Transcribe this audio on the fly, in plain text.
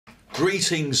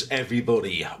Greetings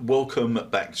everybody, welcome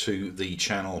back to the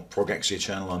channel, ProgAxia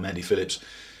channel. I'm Andy Phillips.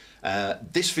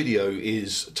 This video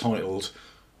is titled,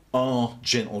 Are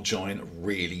Gentle Giant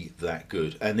Really That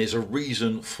Good? And there's a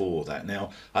reason for that. Now,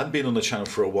 I haven't been on the channel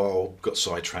for a while, got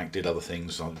sidetracked, did other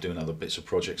things, I'm doing other bits of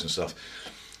projects and stuff.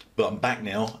 But I'm back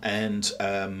now, and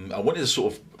I wanted to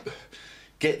sort of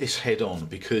get this head on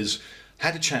because I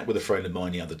had a chat with a friend of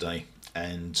mine the other day,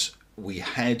 and we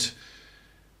had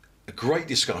a great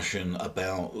discussion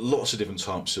about lots of different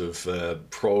types of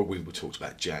prog. We talked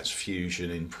about jazz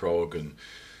fusion in prog, and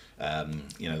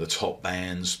you know, the top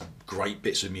bands, great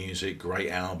bits of music, great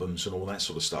albums, and all that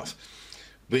sort of stuff.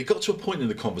 But it got to a point in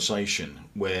the conversation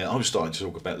where I was starting to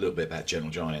talk about a little bit about Gentle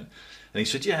Giant, and he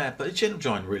said, "Yeah, but is Gentle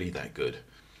Giant really that good?"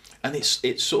 And it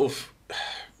sort of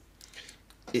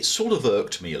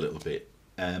irked me a little bit,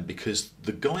 because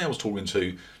the guy I was talking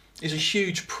to is a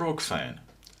huge prog fan,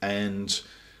 and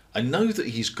I know that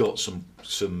he's got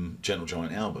some Gentle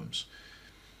Giant albums.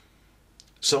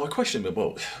 So I questioned him,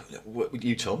 well,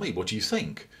 you tell me, what do you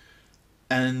think?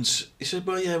 And he said,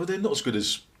 well, yeah, well, they're not as good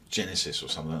as Genesis or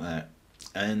something like that.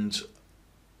 And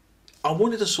I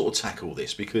wanted to sort of tackle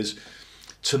this because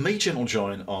to me, Gentle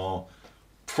Giant are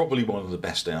probably one of the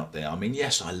best out there. I mean,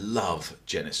 yes, I love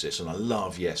Genesis, and I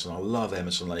love Yes, and I love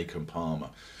Emerson, Lake and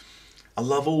Palmer. I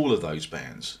love all of those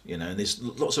bands, you know, and there's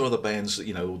lots of other bands that,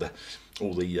 you know,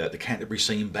 all the Canterbury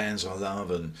scene bands I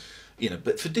love, and you know,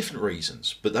 but for different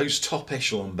reasons. But those top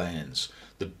echelon bands,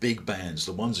 the big bands,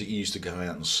 the ones that you used to go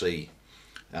out and see,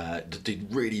 that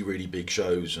did really big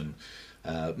shows and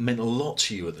meant a lot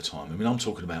to you at the time. I mean, I'm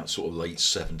talking about sort of late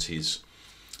 70s,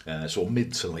 sort of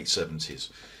mid to late 70s.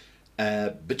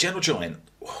 But Gentle Giant,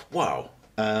 wow.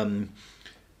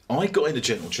 I got into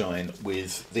Gentle Giant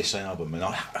with this album, and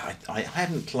I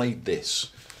hadn't played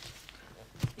this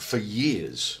for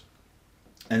years,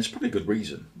 and it's probably a good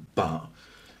reason. But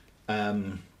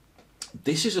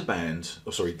this is a band,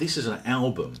 or sorry, this is an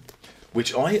album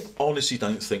which I honestly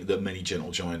don't think that many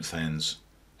Gentle Giant fans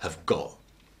have got,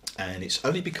 and it's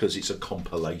only because it's a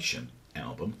compilation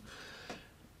album.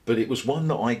 But it was one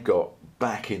that I got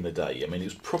back in the day. I mean, it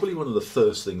was probably one of the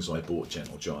first things I bought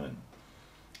Gentle Giant.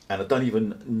 And I don't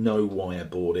even know why I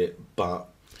bought it, but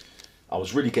I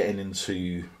was really getting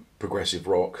into progressive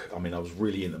rock. I mean, I was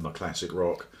really into my classic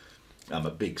rock. I'm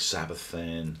a big Sabbath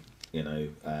fan, you know,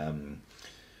 and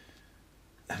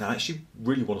I actually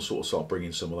really want to sort of start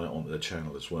bringing some of that onto the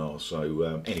channel as well.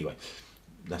 So anyway,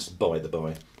 that's by the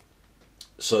by.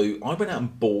 So I went out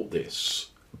and bought this,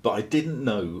 but I didn't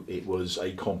know it was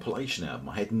a compilation album.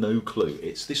 I had no clue.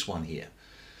 It's this one here.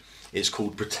 It's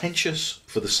called Pretentious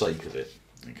for the Sake of It.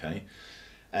 Okay,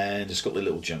 and it's got the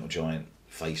little Gentle Giant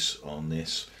face on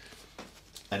this,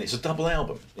 and it's a double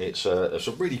album. It's a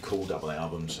really cool double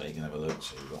album, so you can have a look.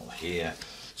 So you've got here,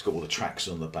 it's got all the tracks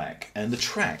on the back, and the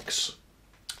tracks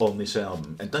on this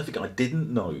album, and don't forget, I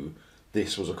didn't know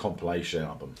this was a compilation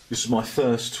album. This is my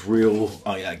first real,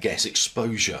 I guess,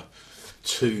 exposure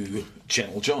to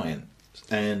Gentle Giant,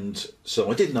 and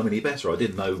so I didn't know any better. I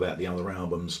didn't know about the other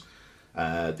albums.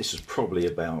 This is probably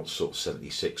about sort of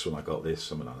 76 when I got this,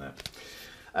 something like that.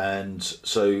 And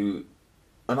so,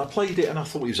 and I played it and I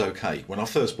thought it was okay. When I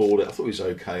first bought it, I thought it was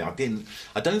okay. I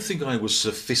don't think I was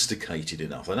sophisticated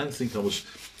enough. I don't think I was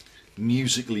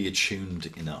musically attuned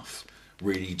enough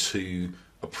really to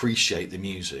appreciate the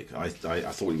music. I thought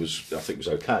I think it was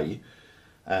okay,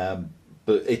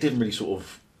 but it didn't really sort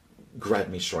of grab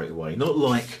me straight away. Not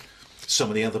like some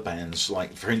of the other bands,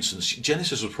 like for instance,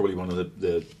 Genesis was probably one of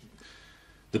the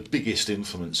biggest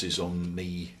influences on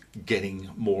me getting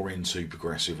more into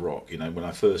progressive rock. You know, when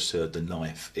I first heard The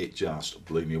Knife, it just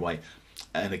blew me away.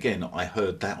 And again, I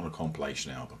heard that on a compilation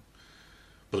album.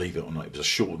 Believe it or not, it was a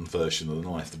shortened version of The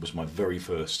Knife. That was my very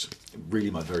first,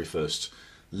 really my very first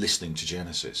listening to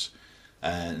Genesis.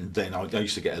 And then I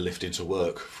used to get a lift into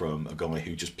work from a guy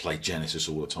who just played Genesis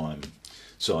all the time.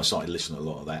 So I started listening to a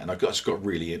lot of that, and I just got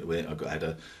really into it. I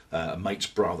had a mate's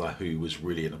brother who was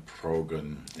really into prog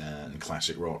and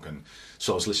classic rock, and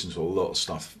so I was listening to a lot of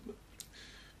stuff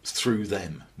through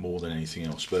them more than anything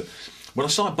else. But when I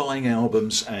started buying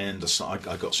albums, and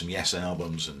I got some Yes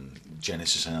albums and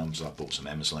Genesis albums, I bought some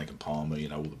Emerson, Lake and Palmer, you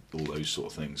know, all those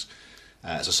sort of things.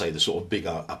 As I say, the sort of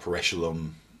bigger upper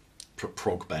echelon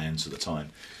prog bands at the time.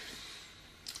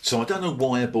 So I don't know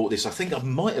why I bought this. I think I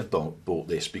might have bought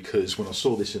this because when I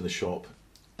saw this in the shop,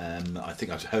 I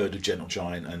think I'd heard of Gentle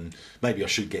Giant, and maybe I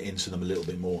should get into them a little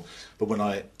bit more. But when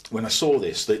I saw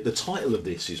this, the title of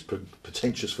this is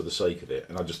Pretentious for the Sake of It,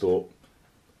 and I just thought,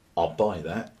 I'll buy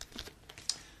that.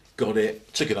 Got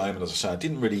it, took it home, and as I say, I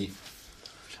didn't really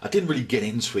get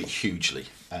into it hugely.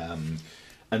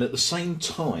 And at the same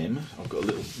time, I've got a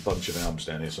little bunch of albums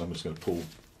down here, so I'm just going to pull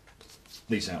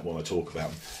these out while I talk about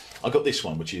them. I got this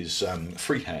one, which is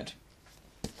Freehand,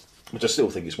 which I still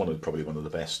think is probably one of the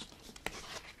best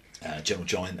Gentle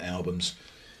Giant albums.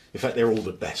 In fact, they're all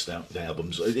the best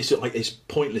albums. It's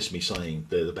pointless me saying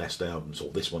they're the best albums,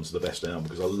 or this one's the best album,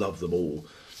 because I love them all.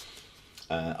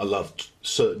 I love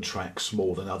certain tracks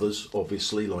more than others,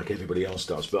 obviously, like everybody else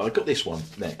does. But I got this one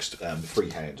next,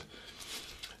 Freehand,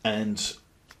 and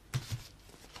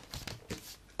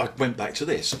I went back to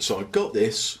this. So I got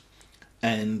this,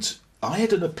 and I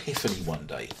had an epiphany one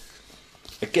day.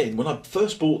 Again, when I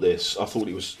first bought this, I thought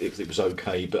it was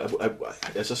okay, but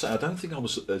as I say, I don't think I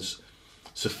was as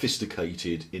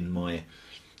sophisticated in my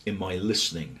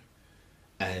listening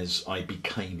as I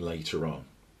became later on.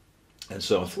 And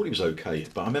so I thought it was okay,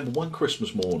 but I remember one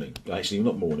Christmas morning, actually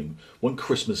not morning, one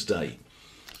Christmas day,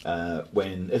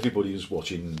 when everybody was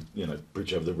watching,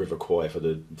 Bridge Over the River Kwai for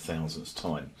the 1000th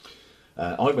time.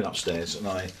 I went upstairs and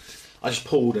I just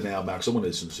pulled an album out because I wanted to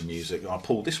listen to music. And I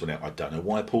pulled this one out. I don't know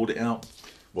why I pulled it out.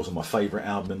 It wasn't my favourite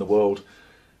album in the world,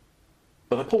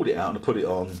 but I pulled it out and I put it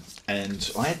on,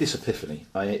 and I had this epiphany.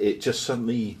 It just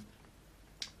suddenly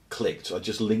clicked. I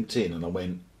just linked in and I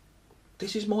went,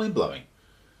 "This is mind blowing."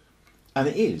 And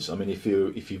it is. I mean, if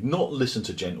you've not listened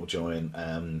to Gentle Giant,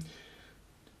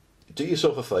 do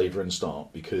yourself a favour and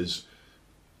start, because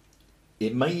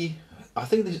it may. I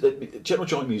think Gentle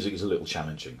Giant music is a little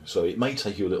challenging, so it may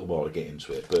take you a little while to get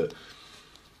into it, but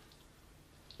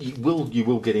you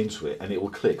will get into it, and it will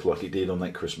click like it did on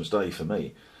that Christmas day for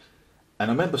me. And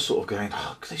I remember sort of going,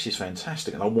 "Oh, this is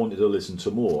fantastic," and I wanted to listen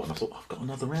to more. And I thought, I've got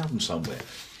another album somewhere,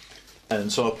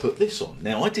 and so I put this on.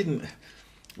 Now I didn't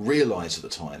realise at the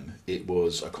time it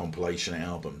was a compilation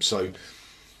album, so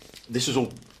this is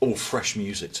all fresh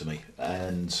music to me.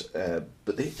 And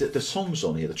but the songs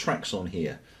on here, the tracks on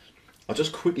here, I'll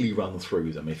just quickly run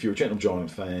through them. If you're a Gentle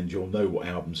Giant fan, you'll know what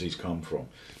albums these come from.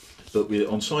 But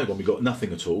on side one, we got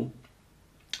Nothing at All,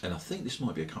 and I think this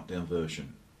might be a cut down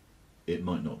version. It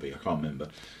might not be, I can't remember.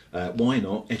 Why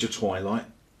Not, Edge of Twilight,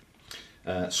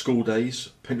 School Days,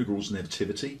 Pendragor's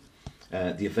Nativity,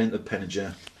 The Event of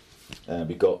Penager.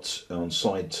 We got on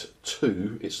side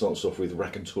 2, it starts off with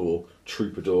Raconteur,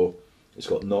 Troubadour. It's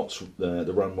got Knots,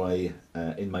 The Runway,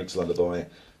 Inmate's Lullaby.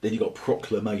 Then you got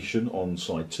Proclamation on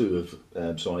side 2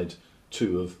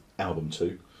 of album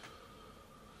 2.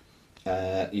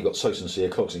 You got So Sincere,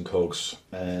 Cogs and Cogs,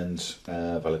 and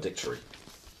Valedictory.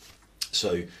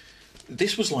 So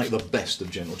this was like the best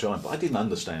of Gentle Giant, but I didn't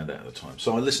understand that at the time.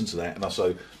 So I listened to that, and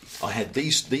I had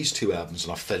these 2 albums,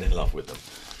 and I fell in love with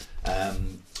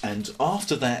them. And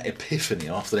after that epiphany,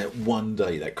 after that one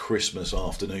day, that Christmas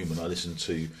afternoon, when I listened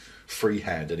to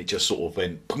Freehand, and it just sort of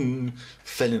went, boom,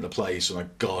 fell into place, and I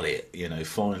got it,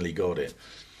 finally got it.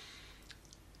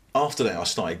 After that, I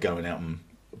started going out and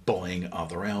buying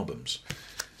other albums.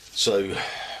 So,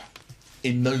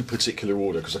 in no particular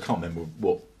order, because I can't remember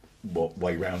what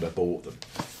way round I bought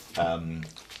them.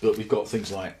 But we've got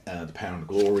things like The Power and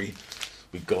Glory.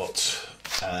 We've got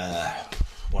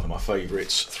one of my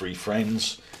favourites, Three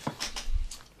Friends.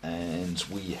 And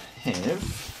we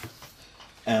have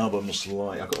albums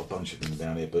like, I've got a bunch of them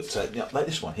down here, but like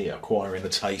this one here, Acquiring the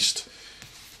Taste.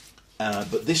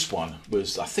 But this one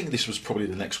was, I think this was probably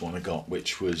the next one I got,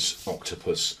 which was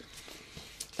Octopus.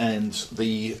 And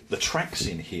the tracks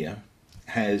in here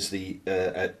has the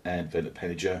Advent of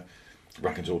Penager,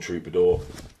 Raconteur, Troubadour,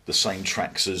 the same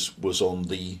tracks as was on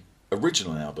the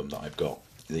original album that I've got,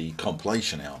 the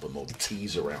compilation album, or the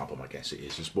teaser album, I guess it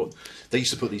is what they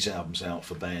used to put these albums out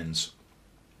for bands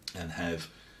and have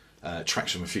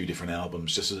tracks from a few different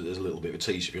albums, just as a little bit of a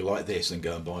teaser. If you like this, then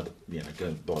go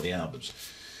and buy the albums.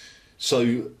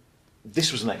 So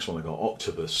this was the next one I got,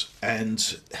 Octopus,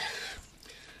 and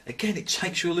again, it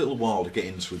takes you a little while to get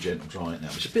into a Gentle Giant now.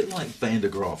 It's a bit like Van der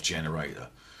Graaf Generator.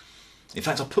 In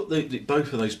fact, I put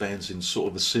both of those bands in sort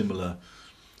of a similar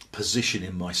position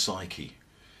in my psyche.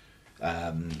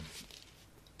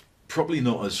 Probably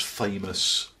not as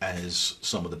famous as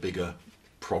some of the bigger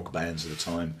prog bands at the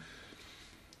time,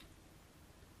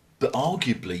 but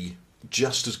arguably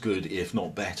just as good, if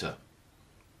not better,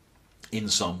 in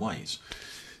some ways.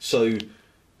 So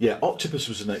yeah, Octopus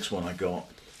was the next one I got,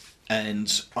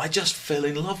 and I just fell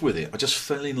in love with it. I just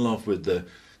fell in love with the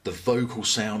vocal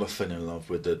sound. I fell in love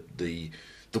with the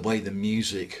way the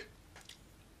music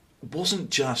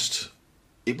wasn't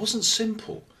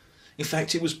simple. In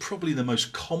fact, it was probably the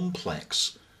most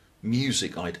complex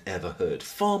music I'd ever heard.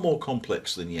 Far more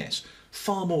complex than Yes,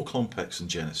 far more complex than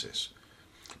Genesis.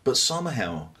 But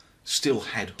somehow still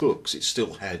had hooks, it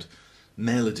still had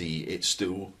melody, it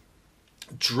still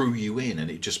drew you in, and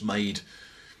it just made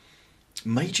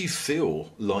made you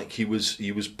feel like he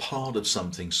was part of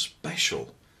something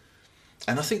special.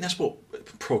 And I think that's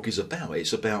what prog is about.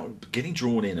 It's about getting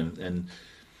drawn in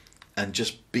and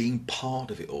just being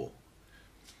part of it all.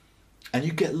 And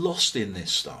you get lost in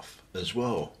this stuff as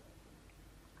well.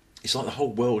 It's like the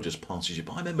whole world just passes you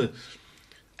by. I remember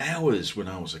hours when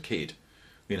I was a kid,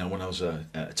 you know, when I was a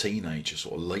teenager,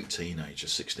 sort of late teenager,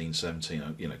 16,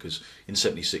 17, you know, because in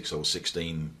 76 I was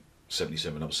 16,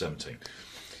 77 I was 17.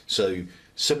 So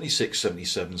 76,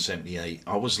 77, 78,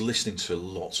 I was listening to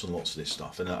lots and lots of this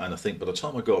stuff. And I think by the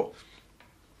time I got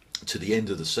to the end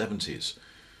of the 70s,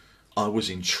 I was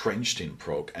entrenched in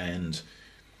prog, and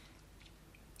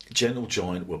Gentle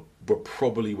Giant were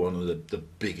probably one of the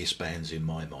biggest bands in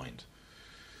my mind.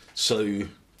 So,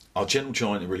 are Gentle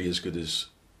Giant really as good as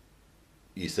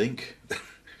you think?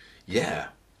 Yeah,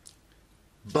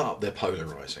 but they're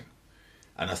polarising.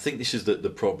 And I think this is the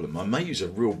problem. My mate, who's a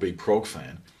real big prog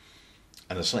fan,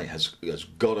 and I say has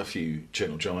got a few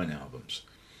Gentle Giant albums,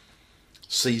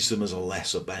 sees them as a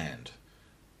lesser band.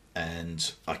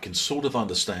 And I can sort of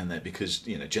understand that, because,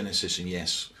 you know, Genesis and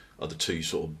Yes are the two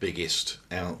sort of biggest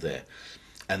out there,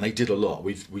 and they did a lot.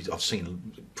 I've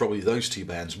seen probably those two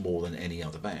bands more than any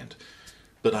other band,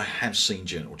 but I have seen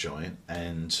Gentle Giant,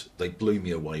 and they blew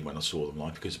me away when I saw them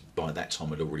live, because by that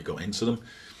time I'd already got into them.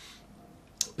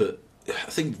 But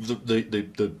I think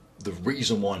the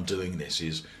reason why I'm doing this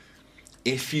is,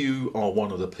 if you are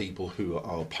one of the people who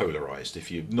are polarised, if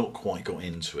you've not quite got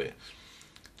into it,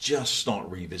 just start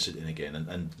revisiting again,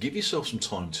 and give yourself some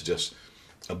time to just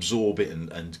absorb it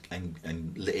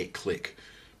and let it click,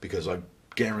 because I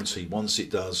guarantee once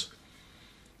it does,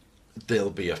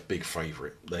 they'll be a big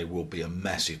favourite. They will be a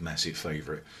massive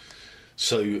favourite.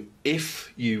 So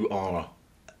if you are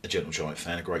a Gentle Giant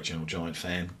fan, a great Gentle Giant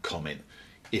fan, comment.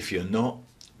 If you're not,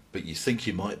 but you think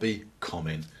you might be,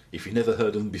 comment. If you've never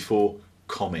heard of them before,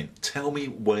 comment. Tell me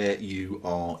where you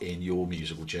are in your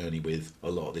musical journey with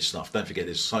a lot of this stuff. Don't forget,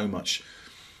 there's so much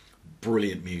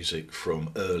brilliant music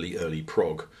from early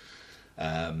prog,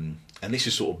 and this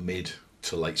is sort of mid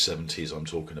to late 70s I'm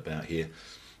talking about here.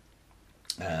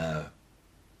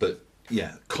 But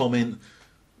yeah, comment,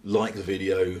 like the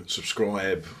video,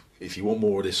 subscribe. If you want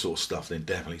more of this sort of stuff, then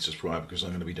definitely subscribe, because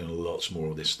I'm going to be doing lots more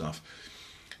of this stuff.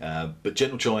 But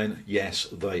Gentle Giant, yes,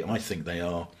 I think they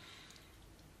are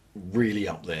really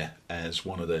up there as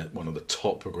one of the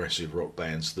top progressive rock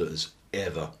bands that has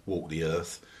ever walked the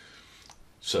earth.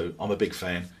 So I'm a big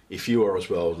fan. If you are as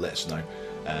well, let us know.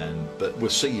 But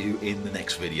we'll see you in the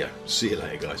next video. See you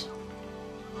later, guys.